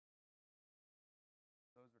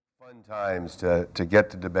Fun times to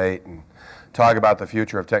get to debate and talk about the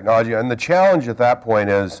future of technology. And the challenge at that point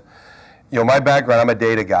is, my background, I'm a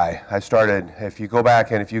data guy. I started, if you go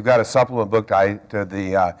back and if you've got a supplement book to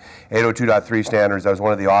the 802.3 standards, I was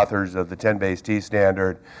one of the authors of the 10-base-T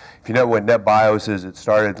standard. If you know what NetBIOS is, it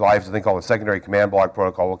started life as a thing called a secondary command block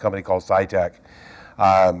protocol, a company called Cytec.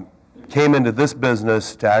 Came into this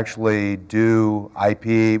business to actually do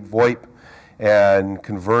IP, VoIP, and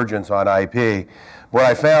convergence on IP. What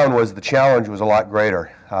I found was the challenge was a lot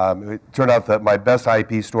greater. It turned out that my best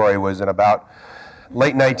IP story was in about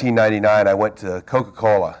late 1999. I went to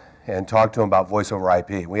Coca-Cola and talked to them about voice over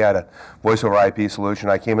IP. We had a voice over IP solution.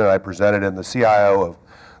 I came in and I presented it, and the CIO of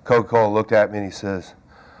Coca-Cola looked at me and he says,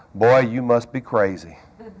 "Boy, you must be crazy."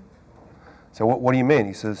 So what do you mean?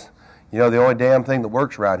 He says, the only damn thing that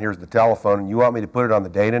works around here is the telephone, and you want me to put it on the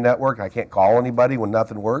data network? I can't call anybody when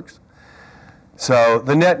nothing works? So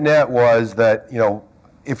the net was that,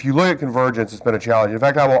 if you look at convergence, it's been a challenge. In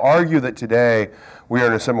fact, I will argue that today we are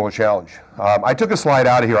in a similar challenge. I took a slide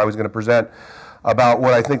out of here I was going to present about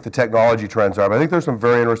what I think the technology trends are, but I think there's some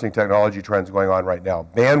very interesting technology trends going on right now.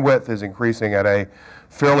 Bandwidth is increasing at a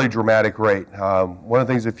fairly dramatic rate. One of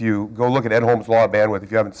the things, if you go look at Edholm's law of bandwidth, if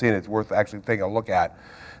you haven't seen it, it's worth actually taking a look at.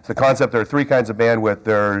 It's the concept there are three kinds of bandwidth.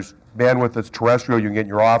 There's bandwidth that's terrestrial, you can get in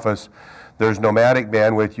your office. There's nomadic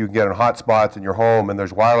bandwidth you can get in hotspots in your home, and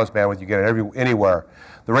there's wireless bandwidth you can get anywhere.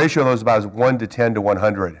 The ratio of those is about 1 to 10 to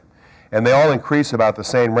 100. And they all increase about the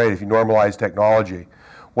same rate if you normalize technology.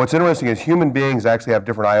 What's interesting is human beings actually have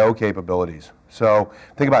different I/O capabilities. So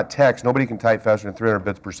think about text. Nobody can type faster than 300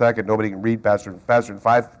 bits per second. Nobody can read faster than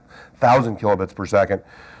 5,000 kilobits per second.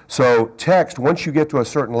 So text, once you get to a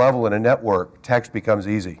certain level in a network, text becomes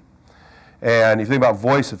easy. And if you think about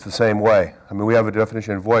voice, it's the same way. We have a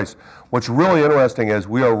definition of voice. What's really interesting is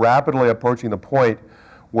we are rapidly approaching the point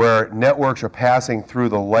where networks are passing through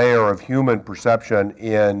the layer of human perception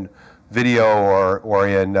in video or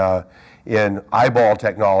in eyeball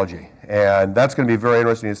technology. And that's going to be very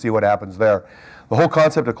interesting to see what happens there. The whole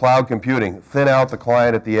concept of cloud computing, thin out the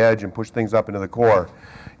client at the edge and push things up into the core.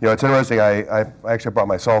 It's interesting, I actually brought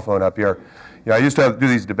my cell phone up here. I used to do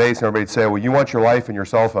these debates and everybody'd say, well, you want your life in your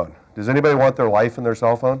cell phone. Does anybody want their life in their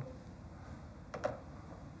cell phone?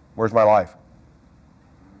 Where's my life?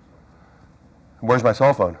 Where's my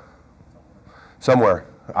cell phone? Somewhere.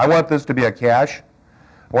 I want this to be a cache.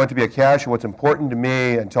 I want it to be a cache of what's important to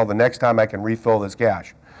me until the next time I can refill this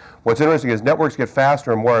cache. What's interesting is networks get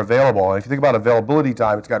faster and more available. And if you think about availability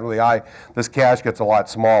time, it's gotten really high. This cache gets a lot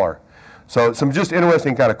smaller. So some just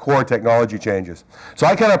interesting kind of core technology changes. So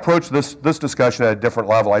I kind of approached this discussion at a different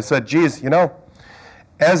level. I said, geez,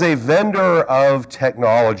 as a vendor of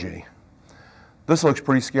technology, this looks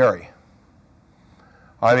pretty scary.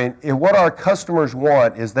 What our customers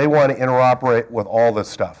want is they want to interoperate with all this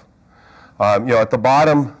stuff. At the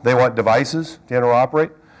bottom, they want devices to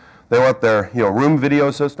interoperate. They want their room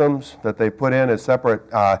video systems that they put in as separate,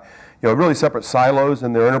 really separate silos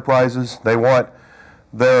in their enterprises. They want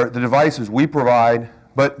the devices we provide,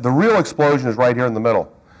 but the real explosion is right here in the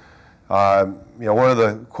middle. One of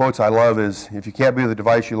the quotes I love is, if you can't be the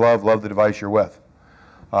device you love the device you're with.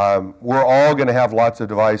 We're all going to have lots of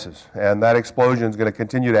devices, and that explosion is going to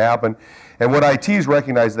continue to happen. And what ITs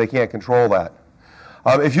recognize, they can't control that.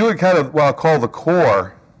 If you look at kind of what I'll call the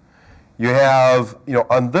core, you have,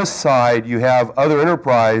 on this side, you have other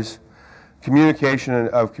enterprise communication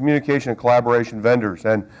and collaboration vendors.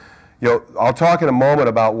 And I'll talk in a moment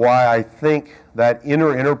about why I think that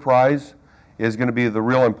inner enterprise is going to be the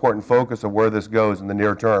real important focus of where this goes in the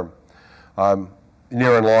near term,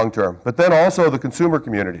 near and long term. But then also the consumer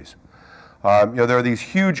communities. There are these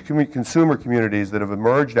huge consumer communities that have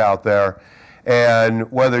emerged out there,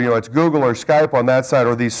 and whether it's Google or Skype on that side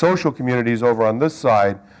or these social communities over on this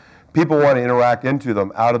side, people want to interact into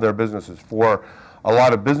them out of their businesses for a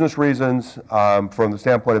lot of business reasons, from the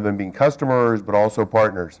standpoint of them being customers, but also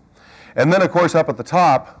partners. And then, of course, up at the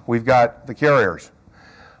top, we've got the carriers,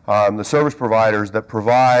 the service providers that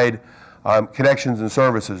provide connections and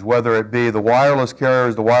services, whether it be the wireless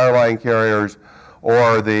carriers, the wireline carriers,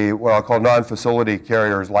 or the what I'll call non-facility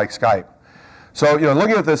carriers like Skype. So,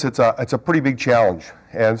 looking at this, it's a pretty big challenge.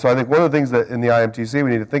 And so I think one of the things that in the IMTC we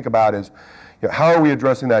need to think about is, how are we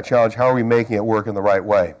addressing that challenge? How are we making it work in the right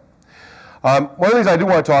way? One of the things I do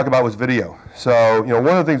want to talk about was video. So, one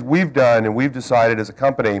of the things we've done and we've decided as a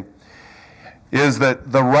company is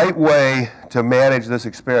that the right way to manage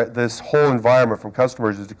this whole environment from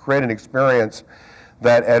customers is to create an experience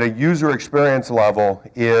that at a user experience level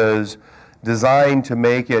is designed to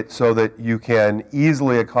make it so that you can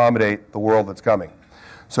easily accommodate the world that's coming.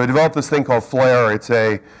 So we developed this thing called Flare. It's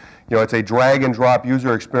a You know, it's a drag and drop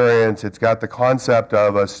user experience. It's got the concept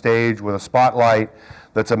of a stage with a spotlight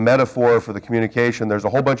that's a metaphor for the communication. There's a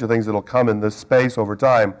whole bunch of things that'll come in this space over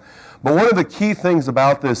time. But one of the key things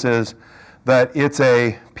about this is that it's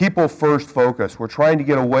a people-first focus. We're trying to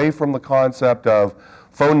get away from the concept of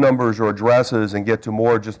phone numbers or addresses and get to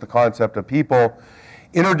more just the concept of people,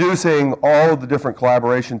 introducing all of the different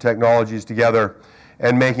collaboration technologies together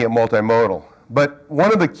and making it multimodal. But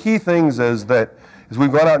one of the key things is that as we've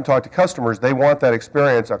gone out and talked to customers, they want that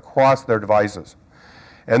experience across their devices.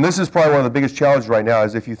 And this is probably one of the biggest challenges right now,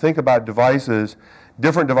 is if you think about devices,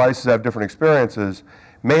 different devices have different experiences,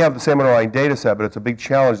 may have the same underlying data set, but it's a big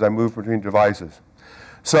challenge as I move between devices.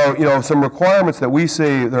 So, you know, some requirements that we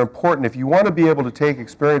see that are important, if you want to be able to take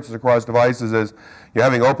experiences across devices, is you're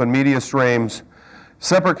having open media streams,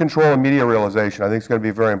 separate control and media realization. I think it's going to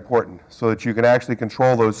be very important so that you can actually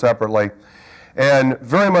control those separately. And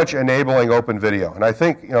very much enabling open video. And I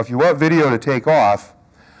think, you know, if you want video to take off,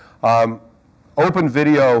 open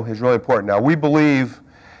video is really important. Now, we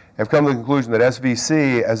have come to the conclusion that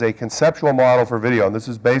SVC as a conceptual model for video, and this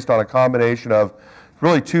is based on a combination of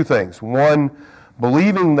really two things. One,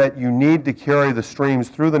 believing that you need to carry the streams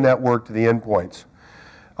through the network to the endpoints.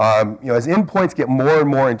 You know, as endpoints get more and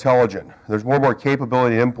more intelligent, there's more and more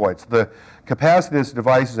capability in endpoints. The capacity of this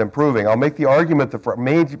device is improving. I'll make the argument that for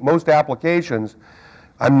most applications,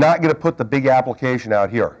 I'm not going to put the big application out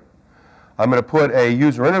here. I'm going to put a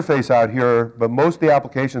user interface out here, but most of the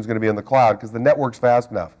application is going to be in the cloud because the network's fast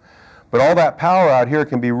enough. But all that power out here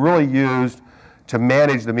can be really used to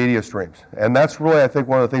manage the media streams. And that's really, I think,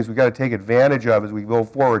 one of the things we've got to take advantage of as we go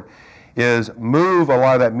forward, is move a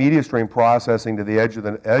lot of that media stream processing to the edge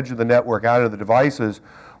of the network, out of the devices,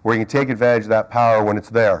 where you can take advantage of that power when it's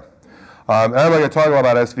there. And I'm not going to talk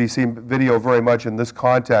about SVC video very much in this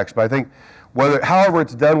context, but I think however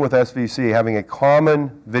it's done with SVC, having a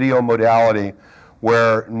common video modality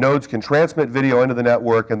where nodes can transmit video into the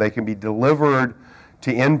network and they can be delivered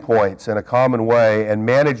to endpoints in a common way, and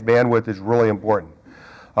managed bandwidth is really important.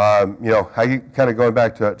 You know, kind of going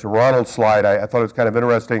back to Ronald's slide, I thought it was kind of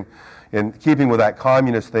interesting in keeping with that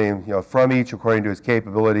communist theme, you know, from each according to his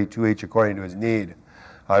capability, to each according to his need.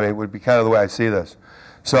 I mean, it would be kind of the way I see this.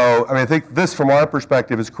 So, I mean, I think this from our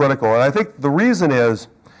perspective is critical. And I think the reason is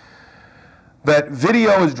that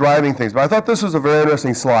video is driving things. But I thought this was a very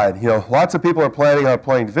interesting slide. You know, lots of people are planning on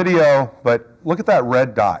playing video, but look at that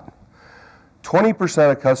red dot.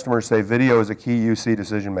 20% of customers say video is a key UC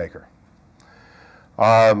decision maker.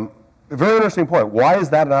 A very interesting point. Why is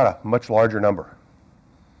that not a much larger number?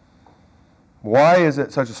 Why is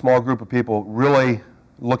it such a small group of people really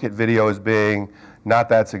look at video as being not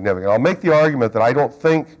that significant? I'll make the argument that I don't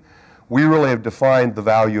think we really have defined the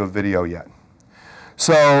value of video yet.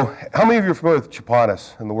 So, how many of you are familiar with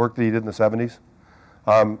Chapanis and the work that he did in the 70s?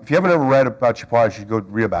 If you haven't ever read about Chapanis, you should go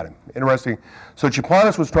read about him. Interesting. So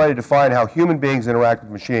Chapanis was trying to define how human beings interact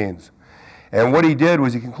with machines. And what he did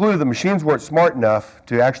was he concluded that machines weren't smart enough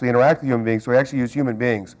to actually interact with human beings, so he actually used human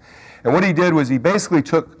beings. And what he did was he basically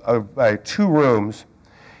took two rooms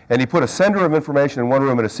and he put a sender of information in one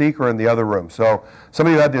room and a seeker in the other room. So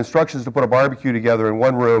somebody had the instructions to put a barbecue together in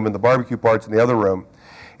one room and the barbecue parts in the other room.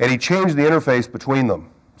 And he changed the interface between them.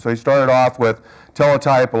 So he started off with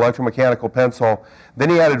teletype, electromechanical pencil, then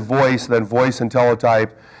he added voice, then voice and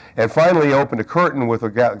teletype, and finally he opened a curtain with a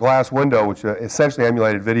glass window which essentially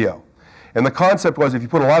emulated video. And the concept was if you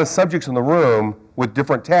put a lot of subjects in the room with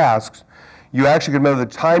different tasks, you actually could measure the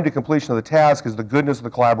time to completion of the task as the goodness of the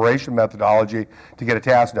collaboration methodology to get a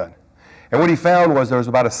task done. And what he found was there was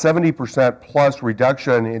about a 70% plus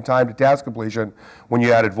reduction in time to task completion when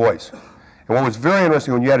you added voice. And what was very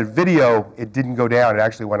interesting, when you added video, it didn't go down, it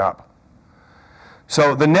actually went up.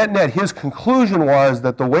 So the net, his conclusion was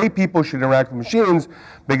that the way people should interact with machines,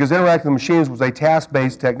 because interacting with machines was a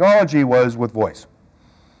task-based technology, was with voice.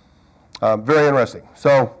 Very interesting.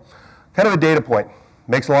 So kind of a data point.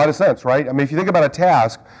 Makes a lot of sense, right? I mean, if you think about a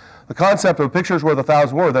task, the concept of a picture is worth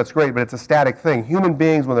 1,000 words, that's great, but it's a static thing. Human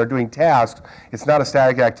beings, when they're doing tasks, it's not a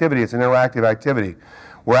static activity, it's an interactive activity.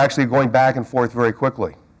 We're actually going back and forth very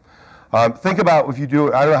quickly. Think about if you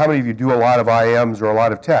do, I don't know how many of you do a lot of IMs or a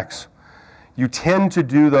lot of texts. You tend to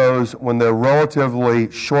do those when they're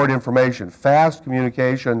relatively short information. Fast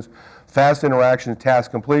communications, fast interaction,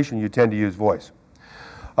 task completion, you tend to use voice.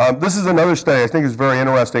 This is another study I think is very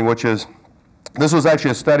interesting, which is, this was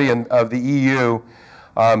actually a study of the EU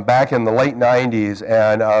back in the late 90s,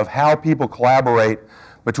 and of how people collaborate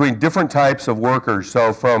between different types of workers.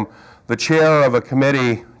 So from the chair of a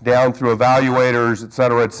committee down through evaluators, et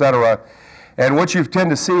cetera, et cetera. And what you tend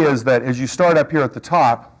to see is that as you start up here at the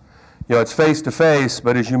top, you know, it's face to face,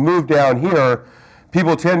 but as you move down here,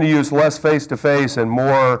 people tend to use less face-to-face and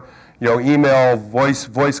more, email,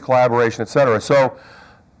 voice collaboration, et cetera. So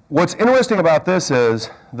what's interesting about this is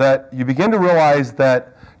that you begin to realize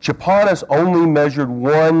that Japanis only measured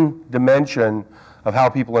one dimension of how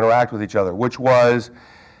people interact with each other, which was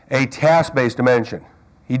a task-based dimension.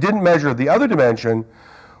 He didn't measure the other dimension,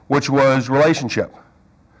 which was relationship.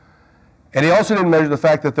 And he also didn't measure the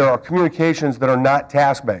fact that there are communications that are not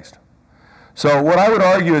task-based. So what I would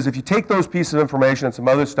argue is if you take those pieces of information and some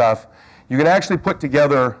other stuff, you can actually put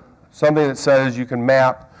together something that says you can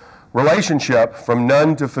map relationship from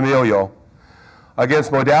none to familial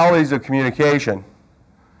against modalities of communication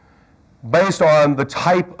based on the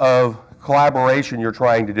type of collaboration you're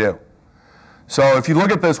trying to do. So if you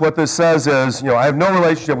look at this, what this says is, I have no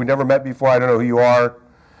relationship, we've never met before, I don't know who you are,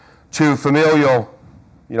 to familial,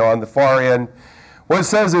 on the far end. What it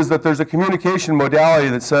says is that there's a communication modality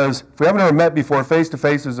that says, if we haven't ever met before,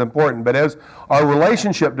 face-to-face is important, but as our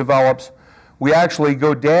relationship develops, we actually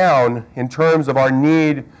go down in terms of our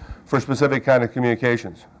need for specific kind of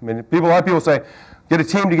communications. I mean, a lot of people say, get a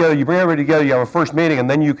team together, you bring everybody together, you have a first meeting, and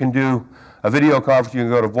then you can do a video conference, you can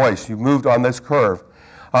go to voice. You've moved on this curve.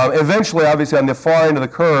 Eventually, obviously, on the far end of the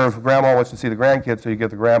curve, grandma wants to see the grandkids, so you get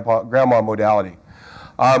the grandma modality.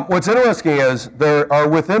 What's interesting is there are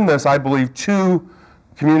within this, I believe, two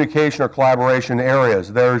communication or collaboration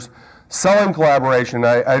areas. There's selling collaboration.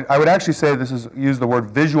 I would actually say use the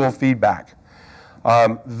word visual feedback.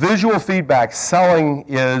 Visual feedback, selling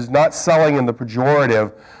is not selling in the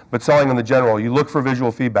pejorative, but selling in the general. You look for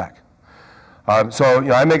visual feedback. So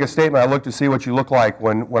I make a statement, I look to see what you look like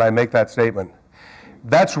when I make that statement.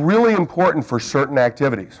 That's really important for certain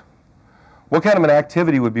activities. What kind of an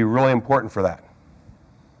activity would be really important for that?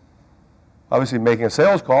 Obviously making a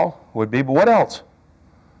sales call would be, but what else?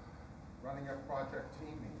 Running a project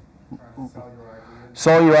team meeting, trying to sell your idea.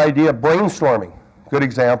 Selling your idea, brainstorming, good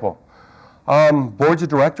example. Boards of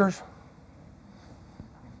directors.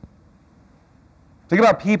 Think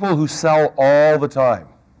about people who sell all the time.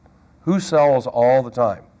 Who sells all the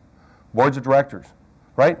time? Boards of directors,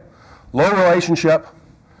 right? Low relationship,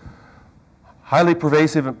 highly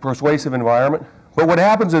pervasive and persuasive environment. But what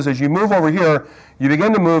happens is as you move over here, you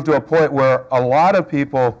begin to move to a point where a lot of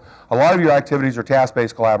your activities are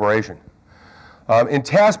task-based collaboration. In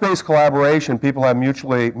task-based collaboration, people have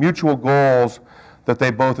mutual goals that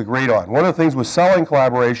they both agreed on. One of the things with selling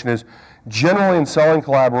collaboration is generally in selling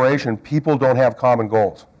collaboration, people don't have common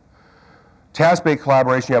goals. Task-based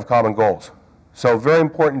collaboration, you have common goals. So very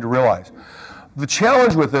important to realize. The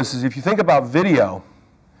challenge with this is if you think about video,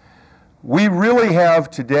 we really have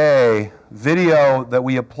today video that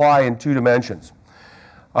we apply in two dimensions.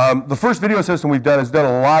 The first video system we've done has done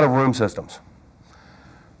a lot of room systems.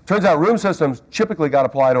 Turns out room systems typically got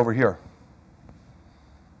applied over here,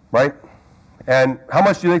 right? And how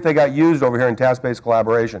much do you think they got used over here in task-based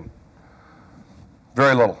collaboration?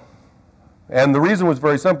 Very little. And the reason was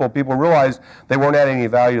very simple. People realized they weren't adding any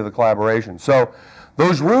value to the collaboration. So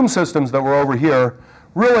those room systems that were over here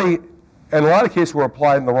really, in a lot of cases, were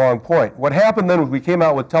applied in the wrong point. What happened then was we came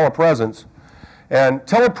out with telepresence. And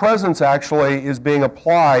telepresence actually is being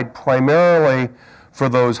applied primarily for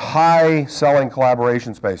those high selling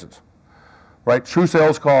collaboration spaces, right? True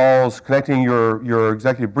sales calls, connecting your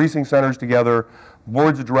executive briefing centers together,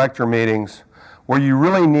 boards of director meetings, where you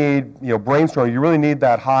really need, brainstorming, you really need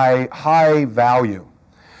that high value.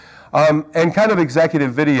 And kind of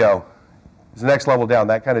executive video is the next level down,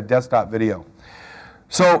 that kind of desktop video.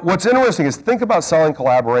 So what's interesting is think about selling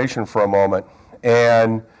collaboration for a moment.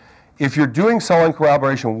 And if you're doing selling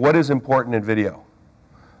collaboration, what is important in video?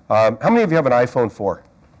 How many of you have an iPhone 4? How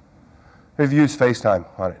many of you use FaceTime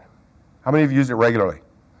on it? How many of you use it regularly?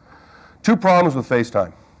 Two problems with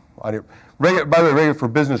FaceTime. By the way, regular for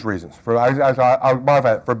business reasons. I'll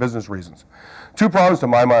modify it for business reasons. Two problems to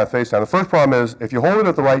my mind with FaceTime. The first problem is if you hold it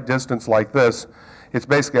at the right distance like this, it's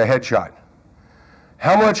basically a headshot.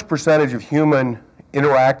 How much percentage of human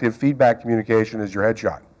interactive feedback communication is your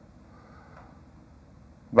headshot?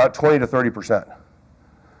 About 20 to 30%.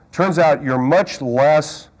 Turns out you're much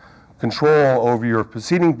less control over your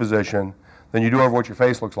seating position than you do over what your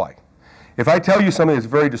face looks like. If I tell you something that's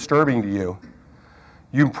very disturbing to you,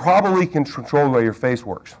 you probably can control the way your face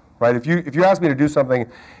works, right? If you ask me to do something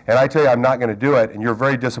and I tell you I'm not going to do it and you're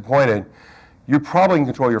very disappointed, you probably can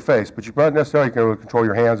control your face, but you not necessarily can control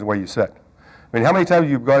your hands and the way you sit. I mean, how many times have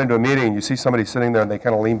you gone into a meeting and you see somebody sitting there and they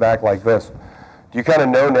kind of lean back like this? Do you kind of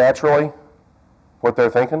know naturally what they're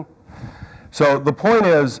thinking? So the point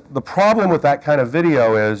is, the problem with that kind of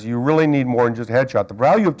video is you really need more than just a headshot. The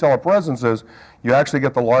value of telepresence is you actually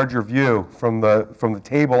get the larger view from the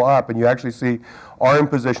table up, and you actually see arm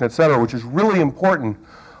position, et cetera, which is really important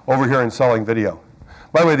over here in selling video.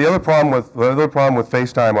 By the way, the other problem with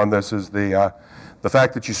FaceTime on this is the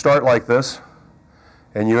fact that you start like this,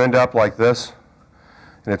 and you end up like this,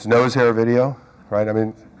 and it's nose hair video, right? I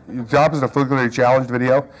mean, the opposite of physically challenged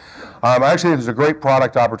video. Actually, there's a great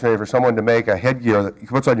product opportunity for someone to make a headgear that you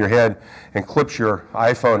puts on your head and clips your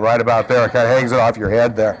iPhone right about there. It kind of hangs it off your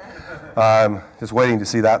head there. Just waiting to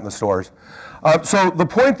see that in the stores. So the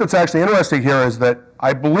point that's actually interesting here is that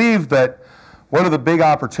I believe that one of the big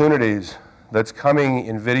opportunities that's coming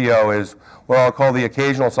in video is what I'll call the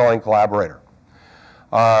occasional selling collaborator.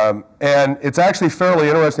 And it's actually fairly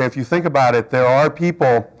interesting. If you think about it, there are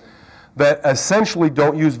people that essentially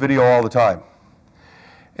don't use video all the time.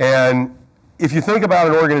 And if you think about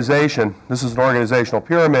an organization, this is an organizational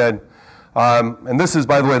pyramid, and this is,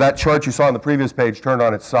 by the way, that chart you saw on the previous page turned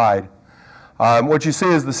on its side. What you see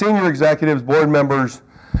is the senior executives, board members,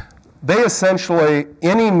 they essentially,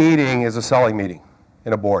 any meeting is a selling meeting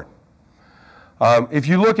in a board. If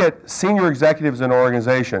you look at senior executives in an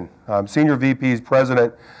organization, senior VPs,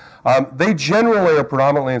 president, they generally are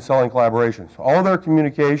predominantly in selling collaborations. All their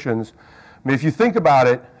communications, I mean, if you think about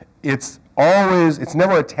it, it's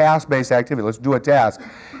never a task-based activity. Let's do a task.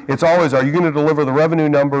 It's always, are you going to deliver the revenue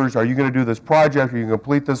numbers? Are you going to do this project? Are you going to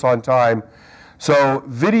complete this on time? So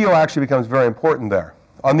video actually becomes very important there.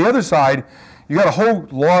 On the other side, you got a whole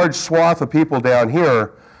large swath of people down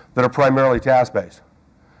here that are primarily task-based.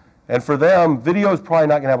 And for them, video is probably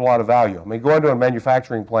not going to have a lot of value. I mean, go into a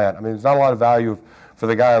manufacturing plant. I mean, there's not a lot of value for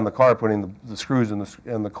the guy on the car putting the screws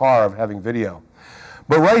in the car of having video.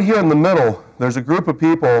 But right here in the middle, there's a group of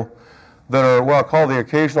people that are what I'll call the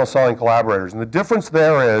occasional selling collaborators. And the difference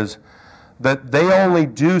there is that they only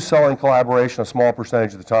do selling collaboration a small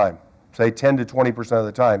percentage of the time, say 10 to 20% of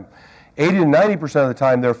the time. 80 to 90% of the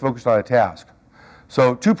time, they're focused on a task.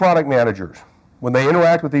 So two product managers, when they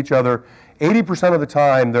interact with each other, 80% of the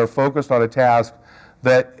time, they're focused on a task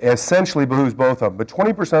that essentially behooves both of them. But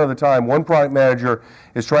 20% of the time, one product manager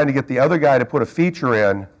is trying to get the other guy to put a feature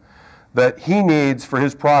in that he needs for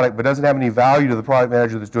his product but doesn't have any value to the product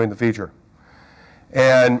manager that's doing the feature.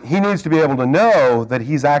 And he needs to be able to know that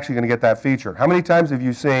he's actually going to get that feature. How many times have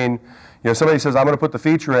you seen, somebody says, I'm going to put the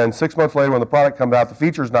feature in, 6 months later when the product comes out, the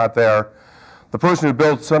feature's not there. The person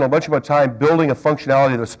who spent a bunch of time building a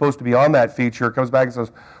functionality that's supposed to be on that feature comes back and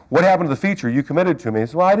says, what happened to the feature? You committed to me. He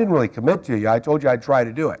says, well, I didn't really commit to you. I told you I'd try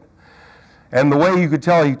to do it. And the way you could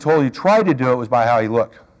tell he told you tried to do it was by how he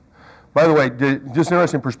looked. By the way, just an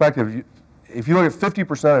interesting perspective, if you look at 50%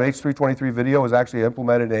 of H323 video is actually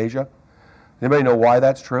implemented in Asia, anybody know why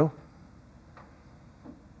that's true?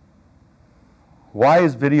 Why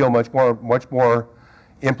is video much more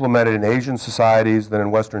implemented in Asian societies than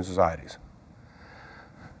in Western societies?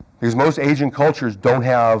 Because most Asian cultures don't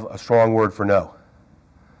have a strong word for no.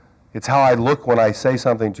 It's how I look when I say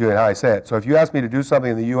something to you and how I say it. So if you ask me to do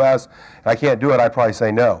something in the US and I can't do it, I'd probably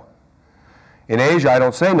say no. In Asia, I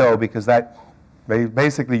don't say no because that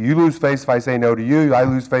basically you lose face if I say no to you, I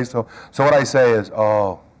lose face. So what I say is,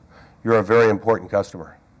 oh, you're a very important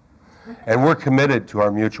customer. And we're committed to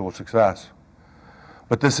our mutual success.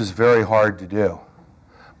 But this is very hard to do.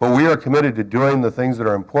 But we are committed to doing the things that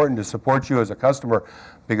are important to support you as a customer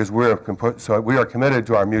because we are committed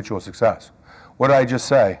to our mutual success. What did I just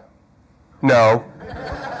say? No.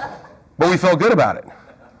 But we felt good about it.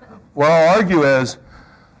 What I'll argue is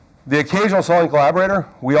the occasional selling collaborator,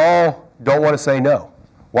 we all don't want to say no.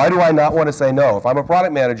 Why do I not want to say no? If I'm a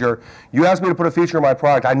product manager, you ask me to put a feature in my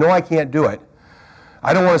product, I know I can't do it.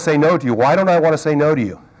 I don't want to say no to you. Why don't I want to say no to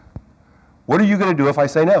you? What are you going to do if I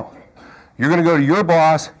say no? You're going to go to your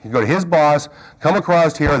boss, you go to his boss, come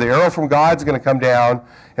across here, the arrow from God's going to come down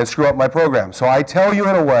and screw up my program. So I tell you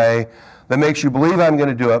in a way that makes you believe I'm going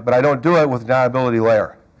to do it, but I don't do it with a deniability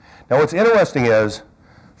layer. Now what's interesting is,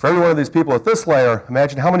 for every one of these people at this layer,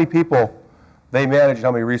 imagine how many people they manage and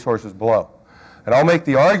how many resources below. And I'll make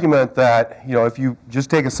the argument that, if you just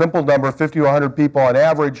take a simple number, 50 to 100 people on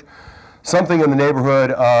average, something in the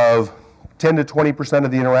neighborhood of 10 to 20% of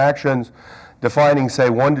the interactions, defining, say,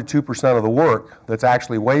 1 to 2% of the work that's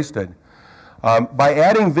actually wasted. By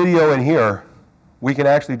adding video in here, we can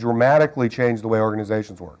actually dramatically change the way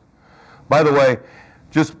organizations work. By the way,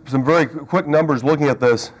 just some very quick numbers looking at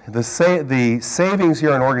this, the savings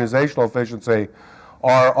here in organizational efficiency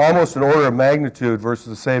are almost an order of magnitude versus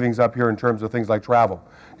the savings up here in terms of things like travel.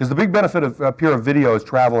 Because the big benefit of up here of video is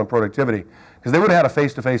travel and productivity. Because they would have had a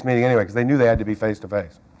face-to-face meeting anyway, because they knew they had to be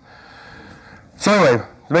face-to-face. So anyway,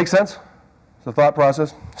 does it make sense? the thought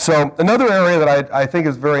process? So another area that I think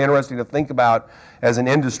is very interesting to think about as an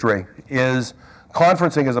industry is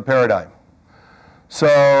conferencing as a paradigm.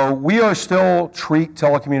 So we are still treat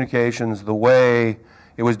telecommunications the way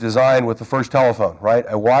it was designed with the first telephone, right?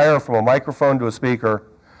 A wire from a microphone to a speaker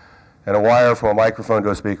and a wire from a microphone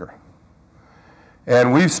to a speaker.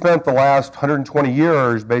 And we've spent the last 120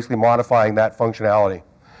 years basically modifying that functionality.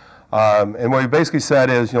 And what we basically said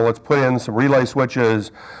is, let's put in some relay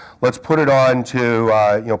switches, let's put it on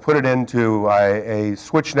to, put it into a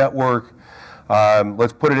switch network,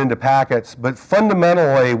 let's put it into packets. But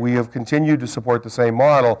fundamentally, we have continued to support the same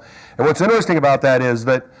model. And what's interesting about that is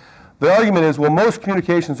that the argument is, well, most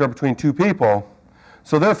communications are between two people,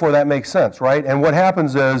 so therefore that makes sense, right? And what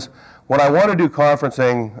happens is, when I want to do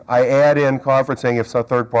conferencing, I add in conferencing if some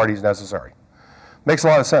third party is necessary. Makes a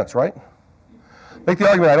lot of sense, right? Make the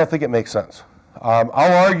argument, I don't think it makes sense.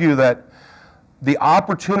 I'll argue that the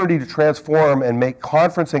opportunity to transform and make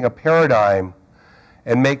conferencing a paradigm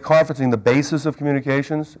and make conferencing the basis of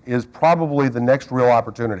communications is probably the next real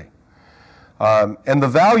opportunity. And the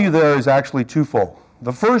value there is actually twofold.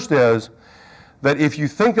 The first is that if you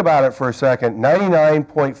think about it for a second,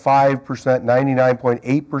 99.5%,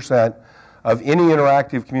 99.8% of any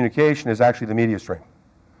interactive communication is actually the media stream.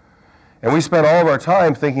 And we spend all of our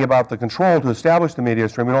time thinking about the control to establish the media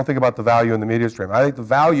stream. We don't think about the value in the media stream. I think the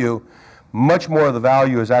value, much more of the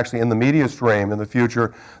value is actually in the media stream in the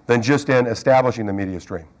future than just in establishing the media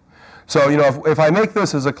stream. So, if I make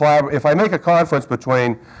this as if I make a conference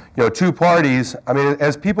between, two parties, I mean,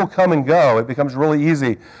 as people come and go, it becomes really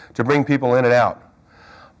easy to bring people in and out.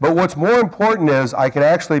 But what's more important is I can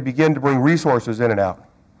actually begin to bring resources in and out.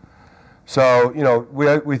 So,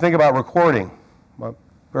 we think about recording. Well,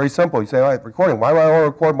 very simple. You say, all right, recording. Why do I want to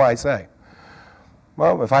record what I say?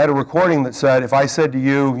 Well, if I had a recording that said, if I said to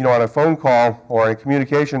you, on a phone call or in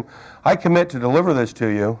communication, I commit to deliver this to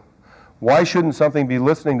you, why shouldn't something be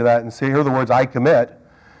listening to that and say, here are the words I commit,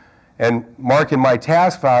 and mark in my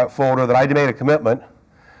task folder that I made a commitment,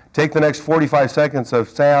 take the next 45 seconds of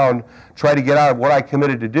sound, try to get out of what I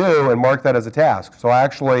committed to do, and mark that as a task. So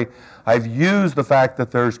I've used the fact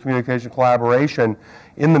that there's communication collaboration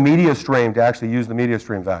in the media stream to actually use the media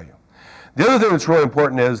stream value. The other thing that's really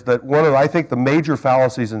important is that I think the major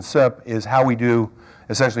fallacies in SIP is how we do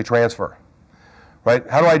essentially transfer. Right?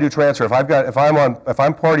 How do I do transfer? If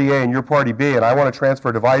I'm party A and you're party B and I want to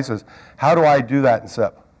transfer devices, how do I do that in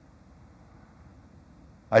SIP?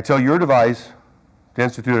 I tell your device to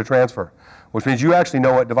institute a transfer, which means you actually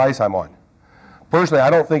know what device I'm on. Personally,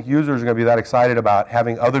 I don't think users are going to be that excited about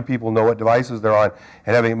having other people know what devices they're on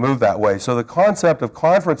and having it move that way. So the concept of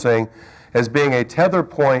conferencing as being a tether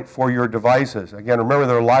point for your devices, again, remember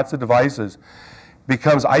there are lots of devices,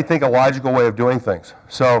 becomes, I think, a logical way of doing things.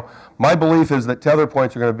 So my belief is that tether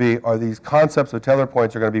points these concepts of tether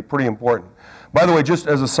points are going to be pretty important. By the way, just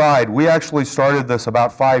as a side, we actually started this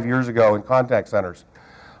about 5 years ago in contact centers.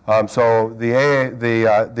 So the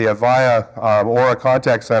Avaya Aura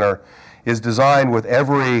Contact Center is designed with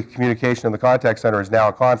every communication in the contact center is now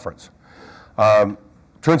a conference.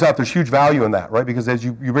 Turns out there's huge value in that, right? Because as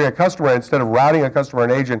you bring a customer in, instead of routing a customer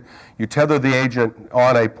and agent, you tether the agent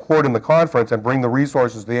on a port in the conference and bring the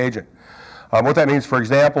resources to the agent. What that means, for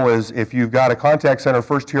example, is if you've got a contact center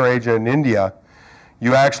first-tier agent in India,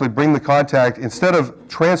 you actually bring the contact, instead of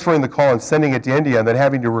transferring the call and sending it to India and then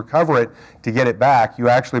having to recover it to get it back, you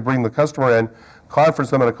actually bring the customer in,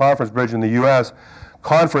 conference them in a conference bridge in the US,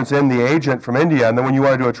 conference in the agent from India, and then when you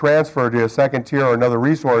want to do a transfer to a second tier or another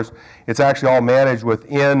resource, it's actually all managed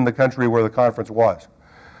within the country where the conference was.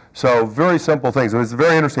 So very simple things. And it's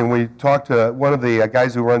very interesting. We talked to one of the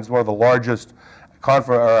guys who runs one of the largest call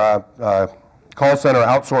center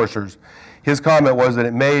outsourcers. His comment was that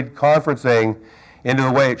it made conferencing into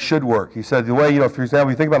the way it should work. He said the way, for example,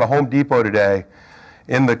 you think about a Home Depot today,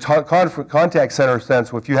 in the contact center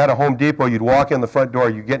sense, if you had a Home Depot, you'd walk in the front door,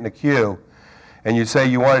 you'd get in a queue, and you'd say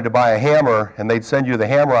you wanted to buy a hammer, and they'd send you the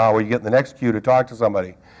hammer out where you get in the next queue to talk to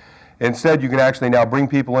somebody. Instead, you can actually now bring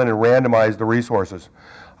people in and randomize the resources.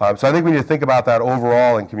 So I think we need to think about that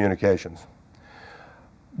overall in communications.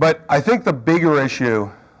 But I think the bigger issue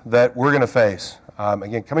that we're going to face,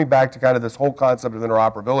 again, coming back to kind of this whole concept of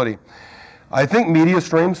interoperability, I think media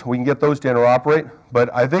streams, we can get those to interoperate,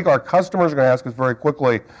 but I think our customers are going to ask us very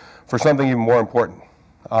quickly for something even more important.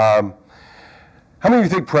 How many of you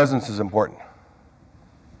think presence is important?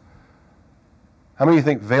 How many of you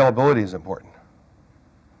think availability is important?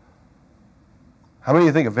 How many of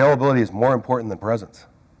you think availability is more important than presence?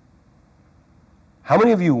 How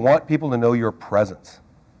many of you want people to know your presence?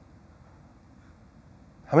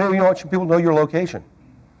 How many of you want people to know your location?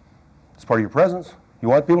 It's part of your presence. You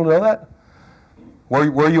want people to know that?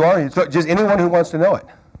 where you are. It's just anyone who wants to know it.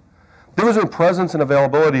 The difference between presence and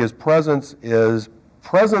availability is presence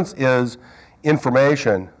is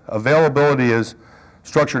information. Availability is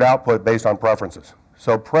structured output based on preferences.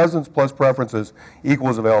 So presence plus preferences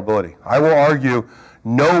equals availability. I will argue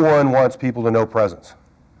no one wants people to know presence.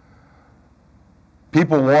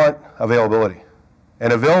 People want availability.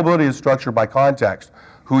 And availability is structured by context.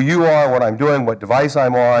 Who you are, what I'm doing, what device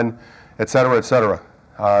I'm on, et cetera, et cetera.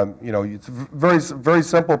 It's a very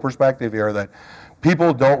simple perspective here that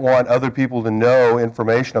people don't want other people to know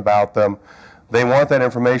information about them. They want that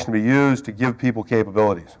information to be used to give people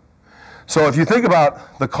capabilities. So if you think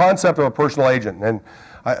about the concept of a personal agent, and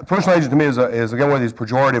personal agent to me is again one of these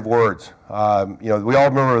pejorative words. We all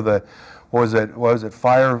remember what was it,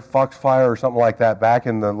 Foxfire or something like that back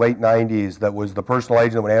in the late 90s that was the personal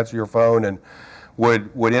agent that would answer your phone and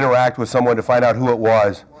would interact with someone to find out who it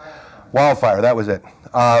was. Wildfire, that was it.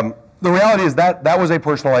 The reality is that was a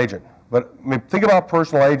personal agent. But think about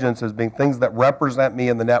personal agents as being things that represent me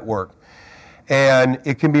in the network. And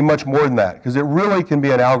it can be much more than that, because it really can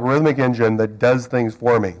be an algorithmic engine that does things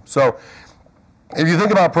for me. So if you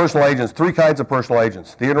think about personal agents, three kinds of personal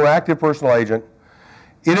agents. The interactive personal agent,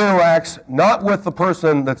 it interacts not with the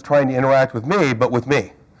person that's trying to interact with me, but with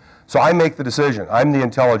me. So I make the decision. I'm the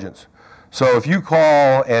intelligence. So if you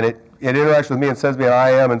call and it interacts with me and sends me an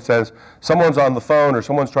IM and says, someone's on the phone or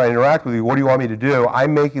someone's trying to interact with you, what do you want me to do?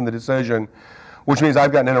 I'm making the decision, which means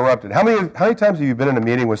I've gotten interrupted. How many times have you been in a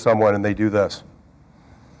meeting with someone and they do this?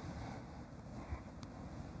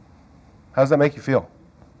 How does that make you feel?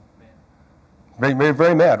 Very,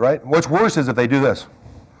 very mad, right? What's worse is if they do this.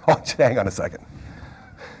 Oh, hang on a second.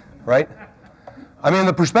 Right? I mean,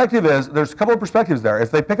 the perspective is, there's a couple of perspectives there. If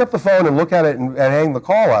they pick up the phone and look at it and hang the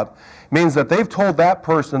call up, it means that they've told that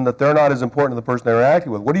person that they're not as important to the person they're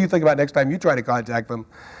interacting with. What do you think about next time you try to contact them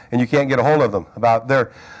and you can't get a hold of them?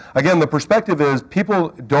 Again, the perspective is people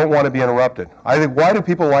don't want to be interrupted. I think, why do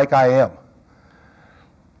people like IM?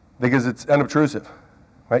 Because it's unobtrusive,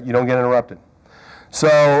 right? You don't get interrupted.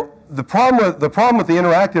 So the problem with the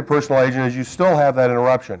interactive personal agent is you still have that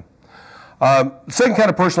interruption. The second kind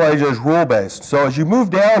of personal agent is rule-based. So as you move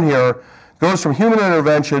down here, it goes from human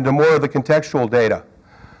intervention to more of the contextual data,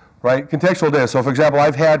 right? Contextual data. So for example,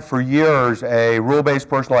 I've had for years a rule-based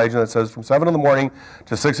personal agent that says from 7 in the morning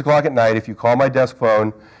to 6 o'clock at night, if you call my desk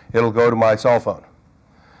phone, it'll go to my cell phone.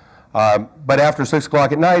 But after 6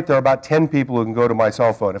 o'clock at night, there are about 10 people who can go to my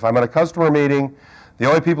cell phone. If I'm at a customer meeting, the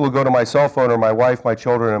only people who go to my cell phone are my wife, my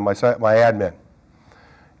children, and my admin.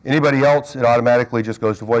 Anybody else, it automatically just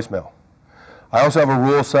goes to voicemail. I also have a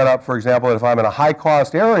rule set up, for example, that if I'm in a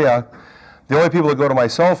high-cost area, the only people that go to my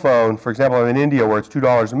cell phone, for example, I'm in India where it's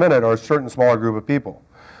 $2 a minute, are a certain smaller group of people.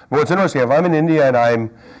 But what's interesting, if I'm in India and I'm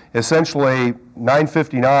essentially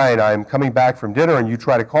 9:59, I'm coming back from dinner and you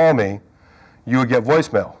try to call me, you would get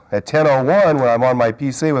voicemail. At 10:01, when I'm on my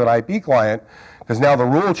PC with an IP client, because now the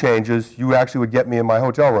rule changes, you actually would get me in my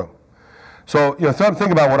hotel room. So,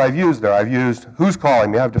 think about what I've used there. I've used who's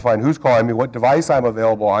calling me. I have defined who's calling me, what device I'm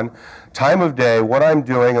available on, time of day, what I'm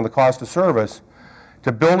doing, and the cost of service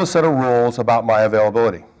to build a set of rules about my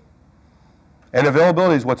availability. And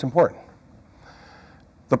availability is what's important.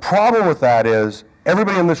 The problem with that is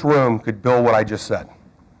everybody in this room could build what I just said.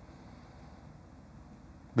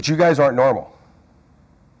 But you guys aren't normal.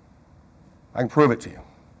 I can prove it to you.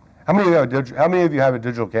 How many of you have a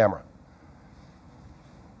digital camera?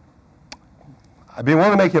 I'd be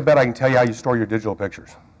willing to make you a bet I can tell you how you store your digital pictures,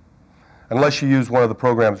 unless you use one of the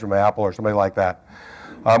programs from Apple or somebody like that.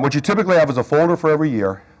 What you typically have is a folder for every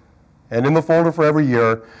year, and in the folder for every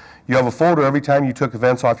year, you have a folder every time you took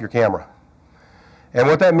events off your camera. And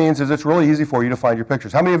what that means is it's really easy for you to find your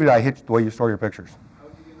pictures. How many of you I hit the way you store your pictures? How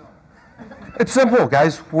do you know? It's simple,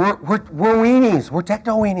 guys. We're weenies. We're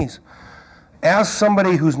techno weenies. Ask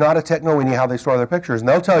somebody who's not a techno weenie how they store their pictures, and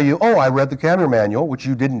they'll tell you, oh, I read the camera manual, which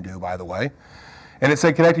you didn't do, by the way. And it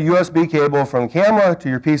said connect a USB cable from the camera to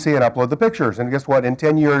your PC and upload the pictures. And guess what? In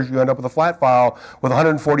 10 years, you end up with a flat file with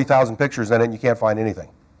 140,000 pictures in it, and you can't find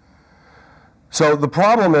anything. So the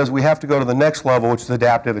problem is we have to go to the next level, which is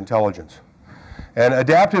adaptive intelligence. And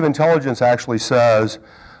adaptive intelligence actually says,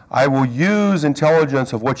 I will use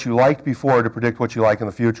intelligence of what you liked before to predict what you like in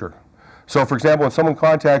the future. So for example, when someone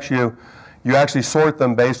contacts you, you actually sort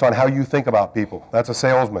them based on how you think about people. That's a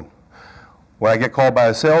salesman. When I get called by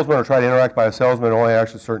a salesman or try to interact by a salesman, it only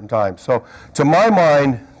acts at certain times. So to my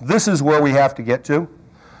mind, this is where we have to get to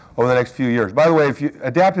over the next few years. By the way,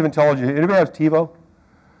 adaptive intelligence, anybody have TiVo?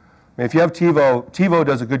 if you have TiVo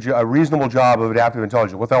does a reasonable job of adaptive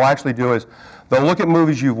intelligence. What they'll actually do is they'll look at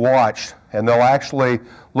movies you've watched, and they'll actually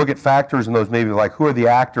look at factors in those movies, like who are the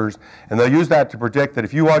actors, and they'll use that to predict that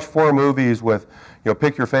if you watch 4 movies with,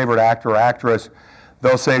 pick your favorite actor or actress,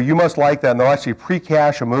 they'll say you must like that, and they'll actually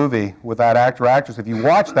pre-cache a movie with that actor or actress. If you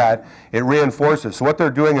watch that, it reinforces. So what they're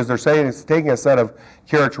doing is they're saying it's taking a set of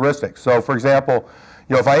characteristics. So for example,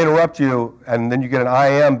 if I interrupt you and then you get an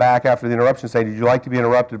IM back after the interruption saying, did you like to be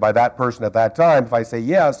interrupted by that person at that time? If I say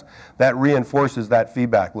yes, that reinforces that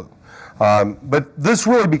feedback loop. But this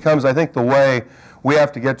really becomes, I think, the way we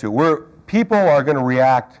have to get to. People are going to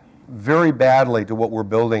react very badly to what we're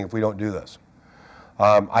building if we don't do this.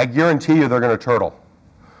 I guarantee you they're going to turtle.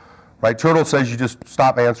 Right? Turtle says you just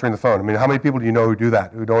stop answering the phone. I mean, how many people do you know who do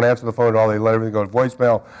that, who don't answer the phone at all? They let everything go to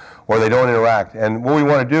voicemail, or they don't interact. And what we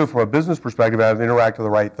want to do from a business perspective is interact with the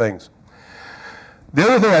right things. The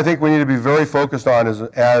other thing I think we need to be very focused on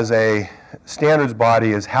as a standards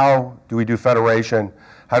body is how do we do federation,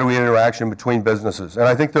 how do we interaction between businesses? And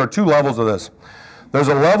I think there are 2 levels of this. There's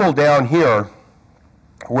a level down here,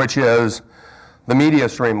 which is the media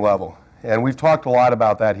stream level. And we've talked a lot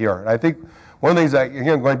about that here. And I think one of the things that,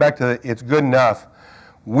 again, going back to it's good enough,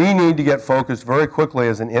 we need to get focused very quickly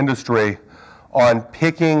as an industry on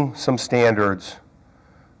picking some standards,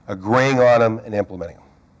 agreeing on them, and implementing them.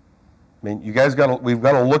 I mean, we've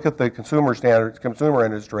got to look at the consumer standards, consumer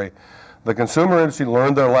industry. The consumer industry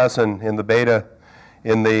learned their lesson in the beta,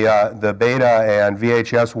 and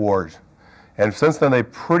VHS wars. And since then, they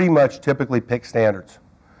pretty much typically pick standards.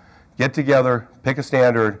 Get together, pick a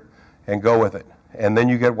standard, and go with it. And then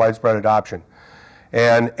you get widespread adoption.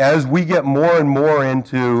 And as we get more and more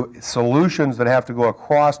into solutions that have to go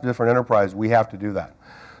across different enterprises, we have to do that.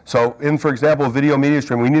 So for example, video media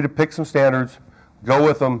stream, we need to pick some standards, go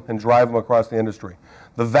with them, and drive them across the industry.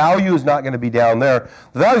 The value is not going to be down there.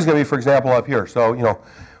 The value is going to be, for example, up here. So,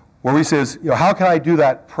 where we say is, how can I do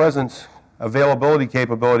that presence, availability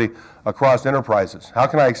capability across enterprises? How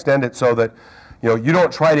can I extend it so that, you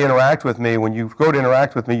don't try to interact with me. When you go to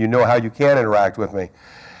interact with me, you know how you can interact with me.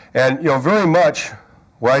 And very much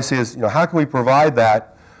what I see is, how can we provide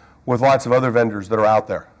that with lots of other vendors that are out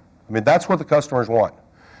there? I mean, that's what the customers want.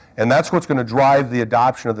 And that's what's going to drive the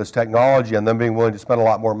adoption of this technology and them being willing to spend a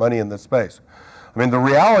lot more money in this space. I mean, the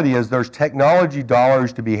reality is there's technology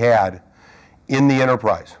dollars to be had in the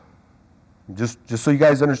enterprise. Just so you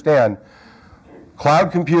guys understand,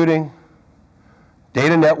 cloud computing,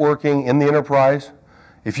 data networking in the enterprise.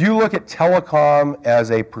 If you look at telecom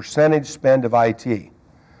as a percentage spend of IT,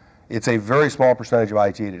 it's a very small percentage of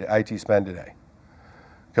IT spend today.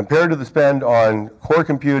 Compared to the spend on core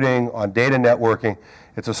computing, on data networking,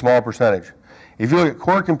 it's a small percentage. If you look at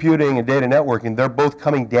core computing and data networking, they're both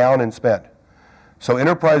coming down in spend. So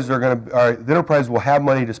enterprises the enterprise will have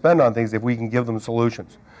money to spend on things if we can give them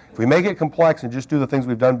solutions. If we make it complex and just do the things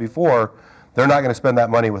we've done before, they're not going to spend that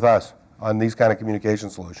money with us on these kind of communication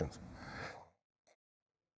solutions.